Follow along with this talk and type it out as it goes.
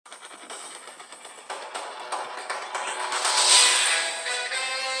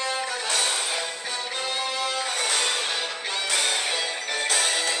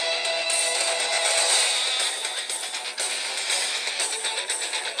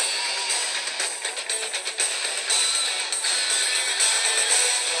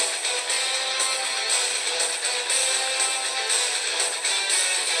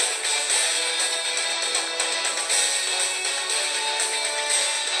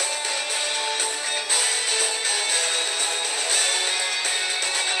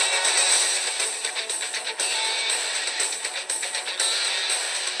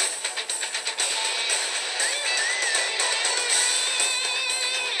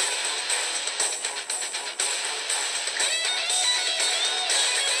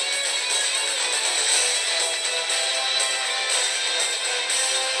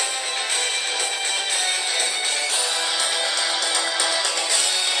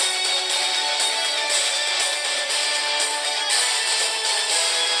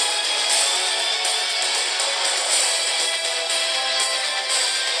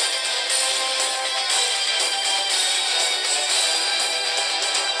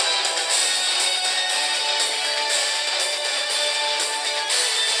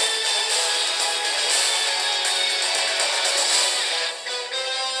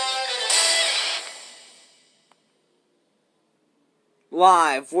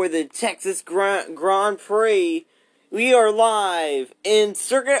live for the Texas Grand Prix. We are live at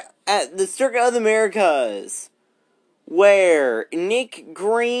the Circuit of the Americas, where Nick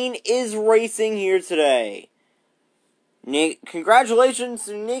Green is racing here today. Congratulations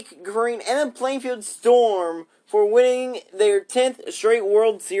to Nick Green and the Plainfield Storm for winning their 10th straight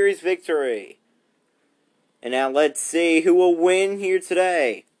World Series victory. And now let's see who will win here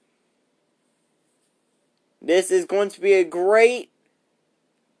today. This is going to be a great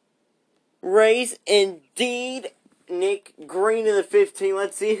race indeed. Nick Green in the 15.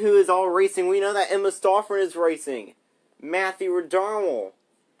 Let's see who is all racing. We know that Emma Stauffer is racing. Matthew Radarmel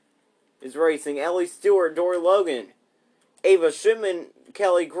is racing. Ellie Stewart, Dory Logan, Ava Shipman,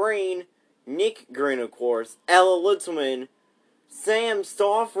 Kelly Green, Nick Green, of course, Ella Littleman, Sam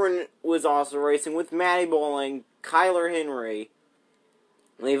Stauffer was also racing with Maddie Bowling, Kyler Henry,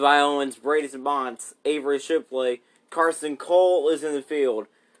 Levi Owens, Brady Sabants, Avery Shipley, Carson Cole is in the field,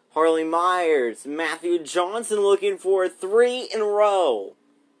 Harley Myers, Matthew Johnson looking for 3 in a row.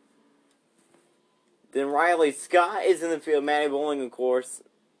 Then Riley Scott is in the field, Maddie Bowling, of course,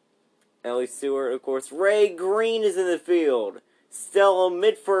 Ellie Stewart, of course, Ray Green is in the field, Stella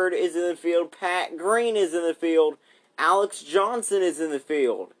Mitford is in the field, Pat Green is in the field, Alex Johnson is in the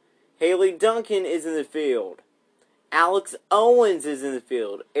field, Haley Duncan is in the field, Alex Owens is in the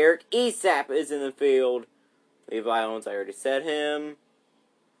field, Eric Esap is in the field, Levi Owens, I already said him,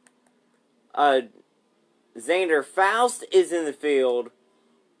 Xander Faust is in the field,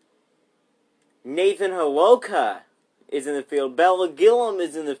 Nathan Holoka is in the field, Bella Gillum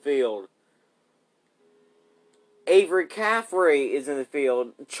is in the field, Avery Caffrey is in the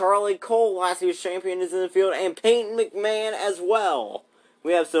field, Charlie Cole, last year's champion, is in the field, and Peyton McMahon as well.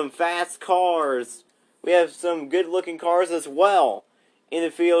 We have some fast cars. We have some good-looking cars as well in the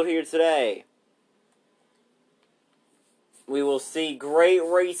field here today. We will see great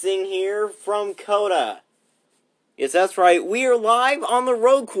racing here from COTA. Yes, that's right. We are live on the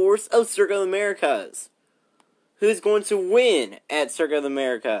road course of Circuit of the Americas. Who's going to win at Circuit of the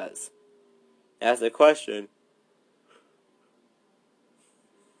Americas? That's the question.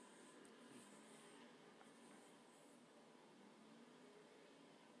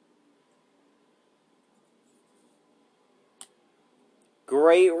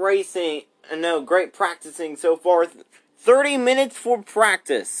 Great racing. No, great practicing so far. 30 minutes for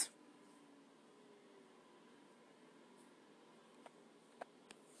practice.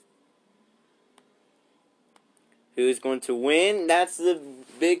 Who's going to win? That's the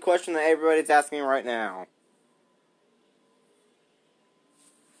big question that everybody's asking right now.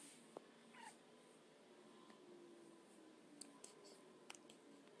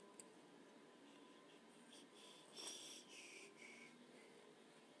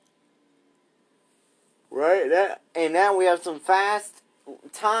 Right, and now we have some fast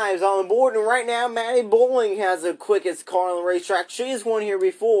times on the board, and right now Maddie Bowling has the quickest car on the racetrack. She's won here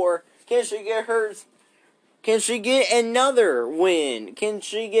before. Can she get hers? Can she get another win? Can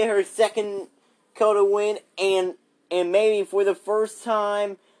she get her second COTA win, and maybe for the first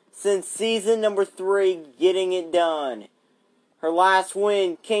time since season number 3, getting it done? Her last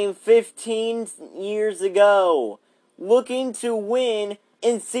win came 15 years ago, looking to win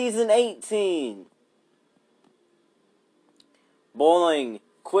in season 18. Bowling,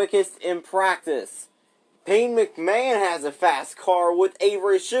 quickest in practice. Payne McMahon has a fast car with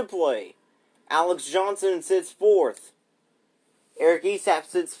Avery Shipley. Alex Johnson sits 4th. Eric Esap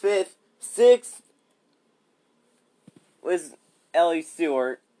sits 5th. 6th was Ellie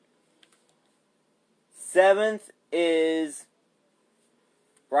Stewart. 7th is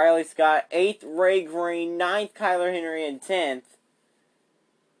Riley Scott. 8th, Ray Green. 9th, Kyler Henry. And 10th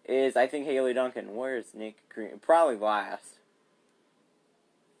is, I think, Haley Duncan. Where's Nick Green? Probably last.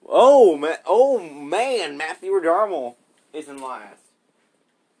 Oh man, Matthew Radarmel is in last.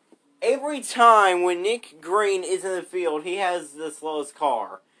 Every time when Nick Green is in the field, he has the slowest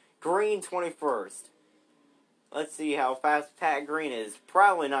car. Green 21st. Let's see how fast Pat Green is.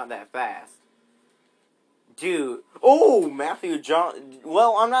 Probably not that fast. Dude. Oh, Matthew Johnson.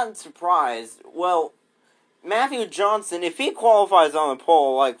 Well, I'm not surprised. Well, Matthew Johnson, if he qualifies on the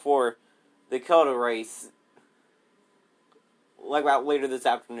pole, like for the COTA race, like about later this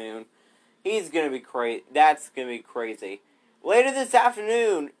afternoon, he's going to be crazy. That's going to be crazy. Later this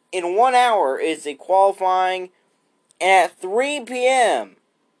afternoon, in 1 hour, is the qualifying, and at 3 p.m.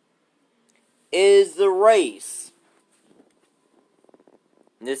 is the race.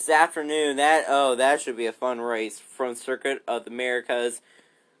 This afternoon, that should be a fun race from Circuit of the Americas.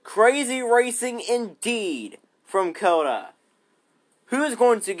 Crazy racing indeed from COTA. Who's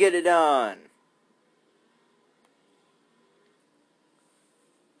going to get it done?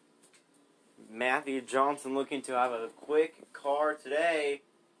 Matthew Johnson looking to have a quick car today.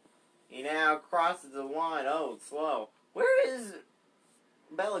 He now crosses the line. Oh, it's slow. Where is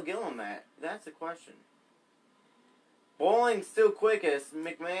Bella Gillum at? That's the question. Bowling still quickest.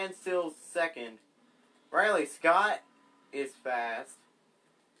 McMahon still second. Riley Scott is fast.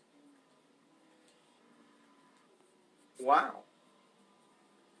 Wow.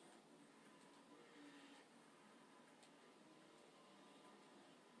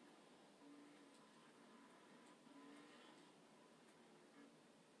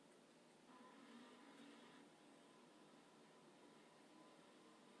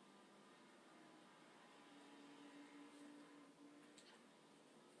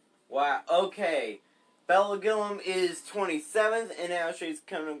 Wow, okay. Bella Gillum is 27th, and now she's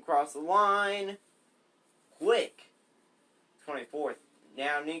coming across the line. Quick. 24th.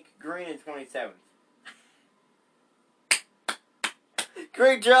 Now Nick Green in 27th.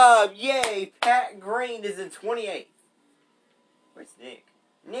 Great job! Yay! Pat Green is in 28th. Where's Nick?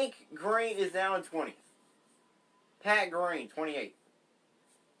 Nick Green is now in 20th. Pat Green, 28th.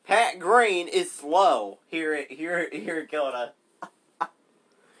 Pat Green is slow here in Canada.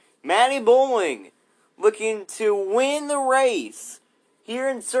 Maddie Bowling looking to win the race here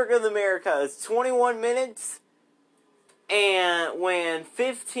in Circuit of America. It's 21 minutes and when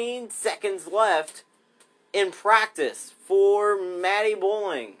 15 seconds left in practice for Maddie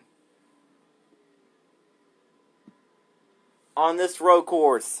Bowling on this road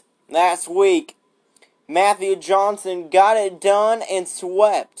course. Last week, Matthew Johnson got it done and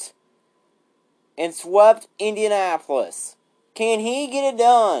swept Indianapolis. Can he get it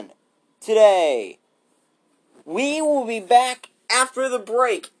done today? We will be back after the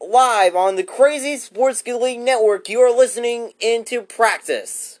break, live on the Crazy Sports League Network. You are listening into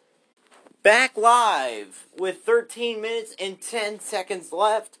Practice. Back live with 13 minutes and 10 seconds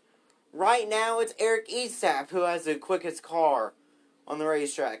left. Right now it's Eric Estap who has the quickest car on the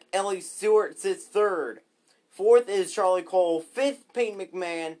racetrack. Ellie Stewart sits third. Fourth is Charlie Cole. Fifth, Peyton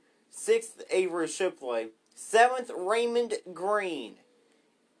McMahon. Sixth, Avery Shipley. Seventh, Raymond Green.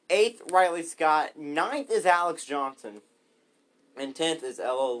 Eighth, Riley Scott. Ninth is Alex Johnson. And 10th is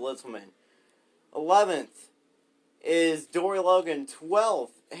Ella Littleman. 11th is Dory Logan. 12th,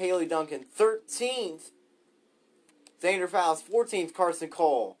 Haley Duncan. 13th, Xander Faust. 14th, Carson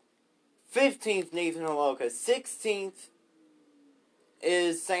Cole. 15th, Nathan Holoka. 16th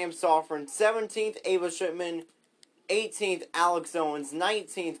is Sam Sofrin. 17th, Ava Shipman. 18th, Alex Owens.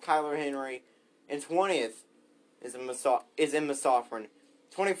 19th, Kyler Henry. And 20th is Emma Sofrin.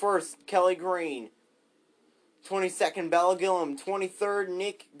 21st, Kelly Green. 22nd, Bella Gillum. 23rd,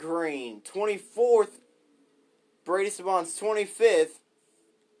 Nick Green. 24th, Brady Sabans. 25th,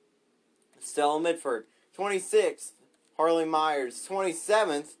 Stella Midford. 26th, Harley Myers.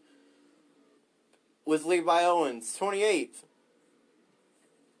 27th was Levi Owens. 28th,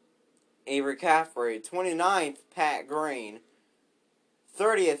 Avery Caffrey. 29th, Pat Green.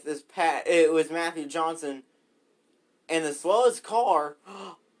 30th it was Matthew Johnson. And the slowest car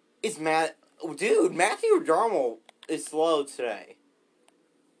is Matthew Darmel is slow today.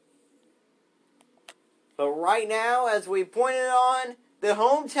 But right now, as we pointed on, the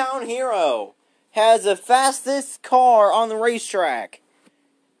hometown hero has the fastest car on the racetrack.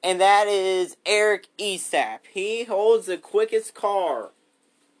 And that is Eric Estap. He holds the quickest car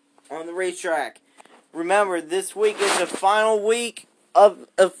on the racetrack. Remember, this week is the final week of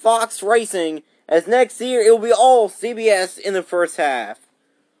Fox Racing, as next year it will be all CBS in the first half.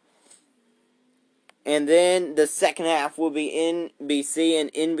 And then the second half will be NBC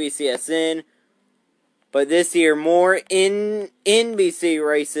and NBCSN. But this year, more NBC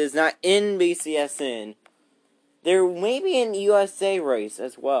races, not NBCSN. There may be an USA race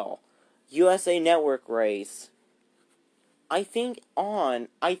as well. USA Network race. I think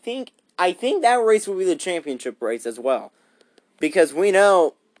that race will be the championship race as well. Because we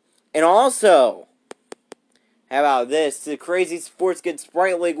know, and also, how about this? The Crazy Sports Kids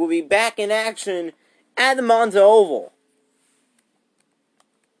Sprite League will be back in action at the Monza Oval.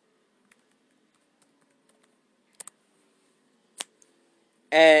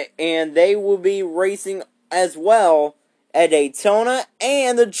 And they will be racing as well at Daytona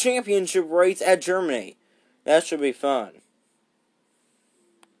and the championship race at Germany. That should be fun.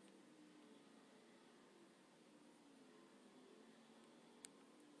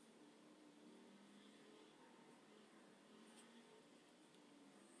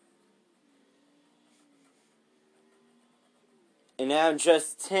 And now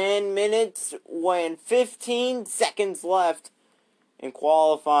just 10 minutes when 15 seconds left in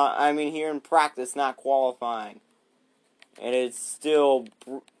here in practice, not qualifying. And it's still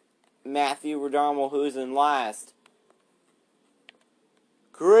Matthew Radarmel, who's in last.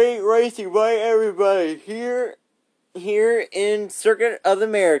 Great racing by everybody here in Circuit of the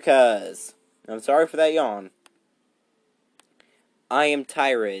Americas. I'm sorry for that yawn. I am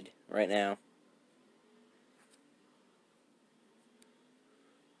tired right now.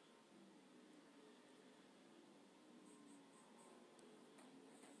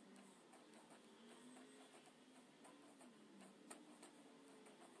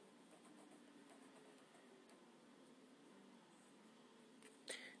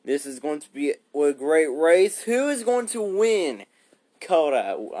 This is going to be a great race. Who is going to win?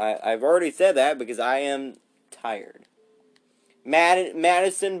 COTA. I've already said that because I am tired.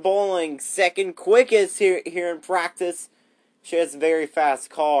 Madison Bowling, second quickest here in practice. She has a very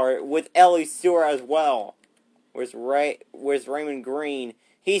fast car with Ellie Stewart as well. Where's Raymond Green?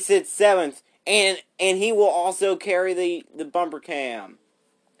 He sits 7th, and he will also carry the bumper cam.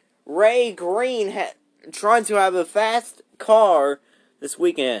 Ray Green trying to have a fast car this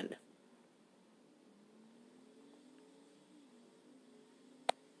weekend.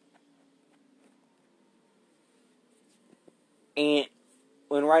 And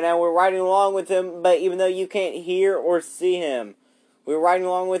right now we're riding along with him, but even though you can't hear or see him, we're riding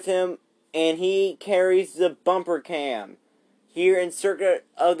along with him, and he carries the bumper cam here in Circuit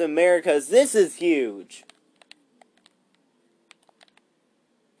of the Americas. This is huge.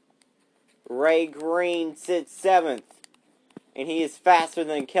 Ray Green sits 7th, and he is faster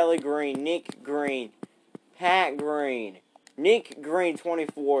than Kelly Green, Nick Green, Pat Green. Nick Green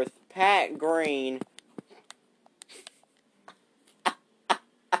 24th, Pat Green.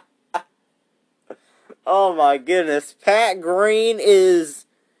 Oh my goodness, Pat Green is,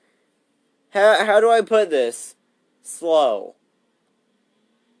 how do I put this? Slow.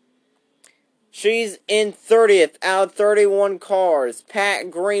 She's in 30th out of 31 cars. Pat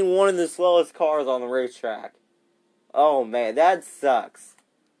Green, one of the slowest cars on the racetrack. Oh man, that sucks.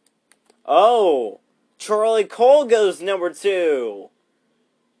 Oh, Charlie Cole goes number 2.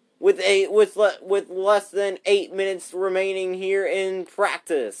 With less than 8 minutes remaining here in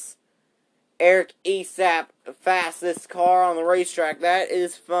practice. Eric Esap, fastest car on the racetrack. That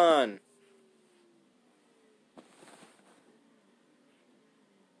is fun.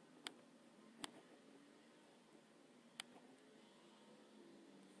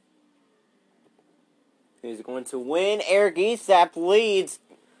 Who's going to win? Eric Esap leads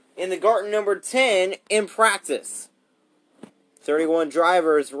in the Garten number 10 in practice. 31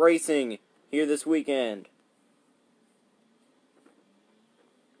 drivers racing here this weekend.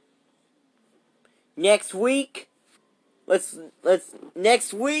 Next week,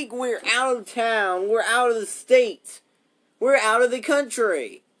 next week we're out of town, we're out of the state, we're out of the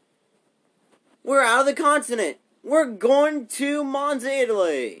country, we're out of the continent. We're going to Monza,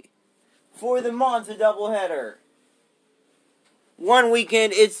 Italy for the Monza doubleheader. One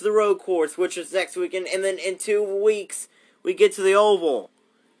weekend it's the road course, which is next weekend, and then in 2 weeks we get to the oval.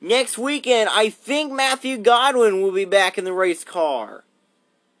 Next weekend, I think Matthew Godwin will be back in the race car.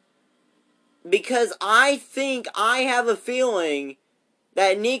 Because I have a feeling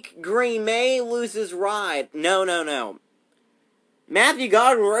that Nick Green may lose his ride. No. Matthew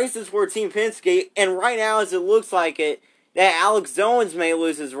Godwin races for Team Penske, and right now, as it looks like it, that Alex Owens may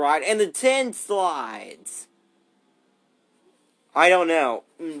lose his ride, and the 10 slides. I don't know.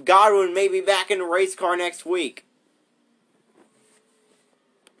 Godwin may be back in the race car next week.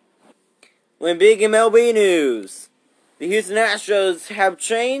 When big MLB news, the Houston Astros have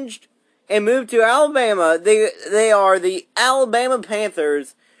changed and moved to Alabama. They are the Alabama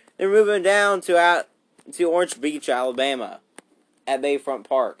Panthers. They're moving down to Orange Beach, Alabama, at Bayfront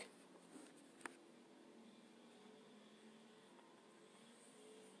Park.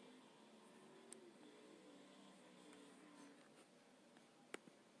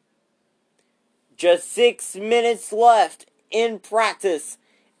 Just 6 minutes left in practice,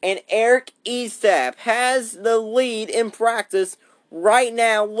 and Eric Esap has the lead in practice right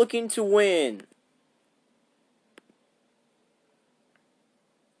now, looking to win.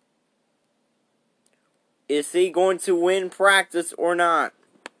 Is he going to win practice or not?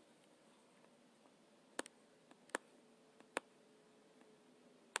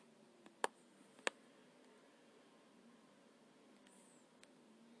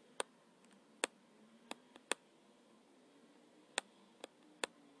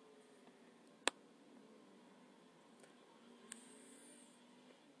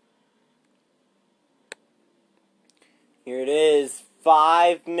 Here it is,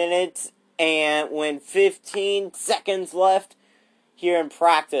 5 minutes and 15 seconds left here in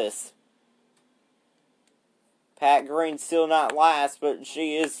practice. Pat Green's still not last, but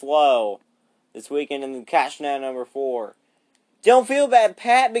she is slow this weekend in the cash now number 4. Don't feel bad,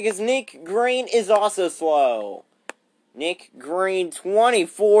 Pat, because Nick Green is also slow. Nick Green,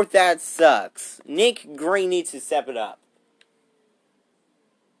 24th, that sucks. Nick Green needs to step it up.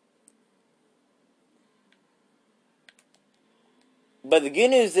 But the good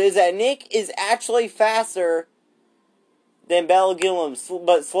news is that Nick is actually faster than Bella Gillum,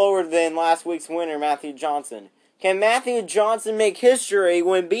 but slower than last week's winner, Matthew Johnson. Can Matthew Johnson make history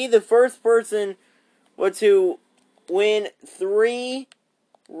when be the first person to win 3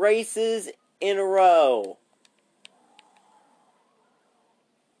 races in a row?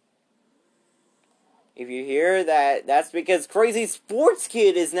 If you hear that, that's because Crazy Sports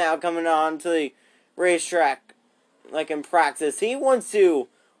Kid is now coming on to the racetrack, like in practice. He wants to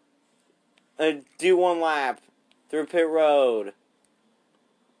do 1 lap through pit road.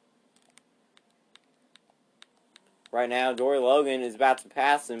 Right now, Dory Logan is about to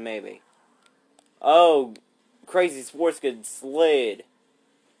pass him, maybe. Oh, Crazy Sports Kid slid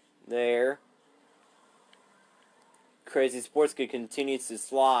there. Crazy Sports Kid continues to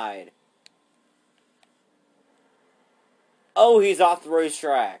slide. Oh, he's off the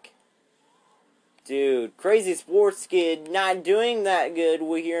racetrack. Dude, Crazy Sports Kid not doing that good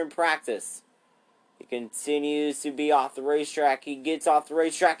here in practice. He continues to be off the racetrack. He gets off the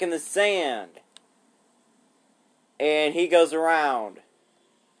racetrack in the sand. And he goes around.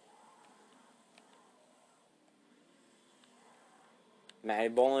 Matty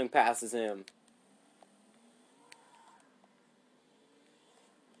Bowling passes him.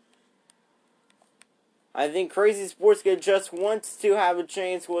 I think Crazy Sports Kid just wants to have a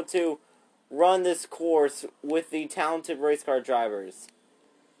chance to run this course with the talented race car drivers.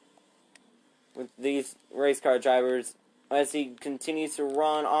 With these race car drivers as he continues to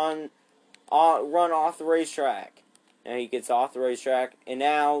run off the racetrack. Now he gets off the racetrack, and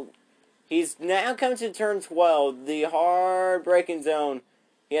now he's come to turn 12, the hard braking zone.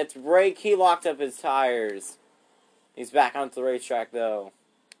 He had to brake. He locked up his tires. He's back onto the racetrack though.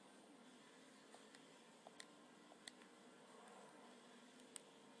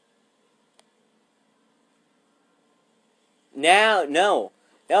 Now, no.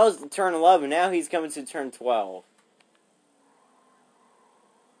 That was turn 11. Now he's coming to turn 12.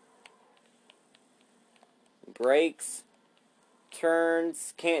 Brakes.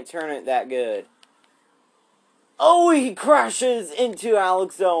 Turns. Can't turn it that good. Oh, he crashes into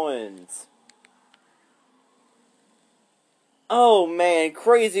Alex Owens. Oh, man.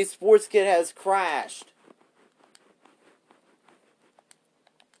 Crazy Sports Kid has crashed.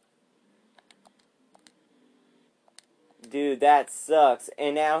 Dude, that sucks.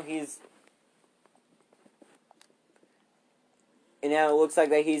 And now it looks like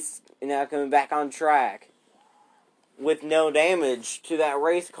that he's now coming back on track with no damage to that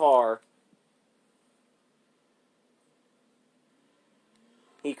race car.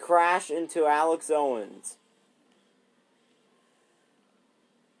 He crashed into Alex Owens.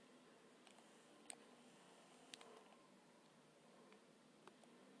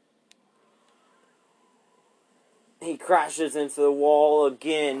 He crashes into the wall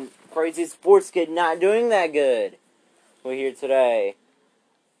again. Crazy Sports Kid not doing that good. We're here today.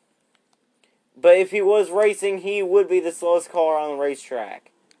 But if he was racing, he would be the slowest car on the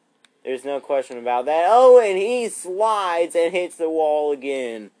racetrack. There's no question about that. Oh, and he slides and hits the wall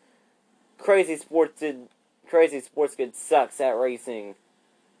again. Crazy Sports Kid sucks at racing.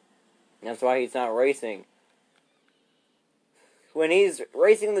 That's why he's not racing. When he's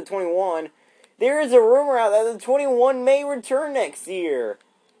racing the 21, there is a rumor out that the 21 may return next year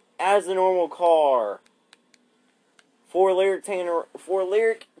as a normal car for Lyric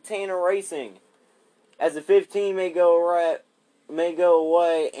Tanner Racing. As the 15 may go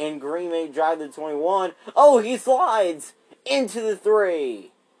away and Green may drive the 21. Oh, he slides into the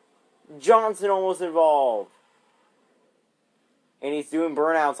 3. Johnson almost involved. And he's doing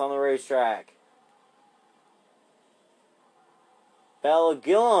burnouts on the racetrack. Bella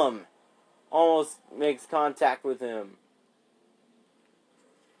Gillum almost makes contact with him.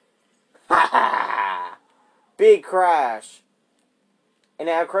 Ha ha! Big crash. And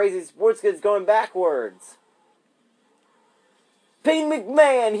now Crazy Sports Kid's going backwards. Peyton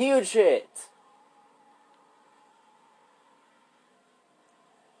McMahon, huge hit.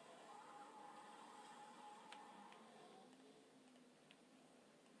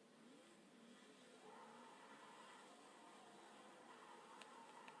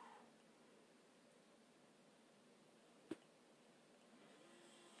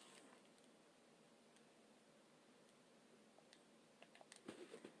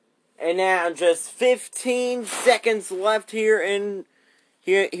 And now just 15 seconds left here in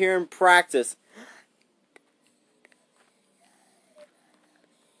practice.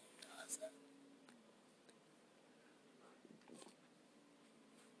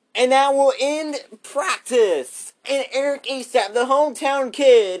 And that will end practice. And Eric Asap, the hometown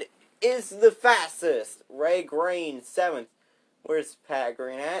kid, is the fastest. Ray Green, 7th. Where's Pat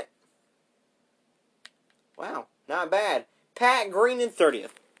Green at? Wow, not bad. Pat Green in 30th.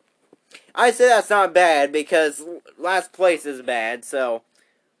 I say that's not bad because last place is bad, so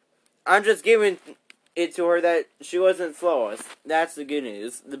I'm just giving it to her that she wasn't slowest. That's the good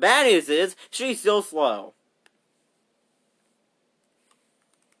news. The bad news is she's still slow.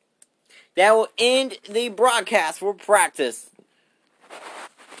 That will end the broadcast for practice.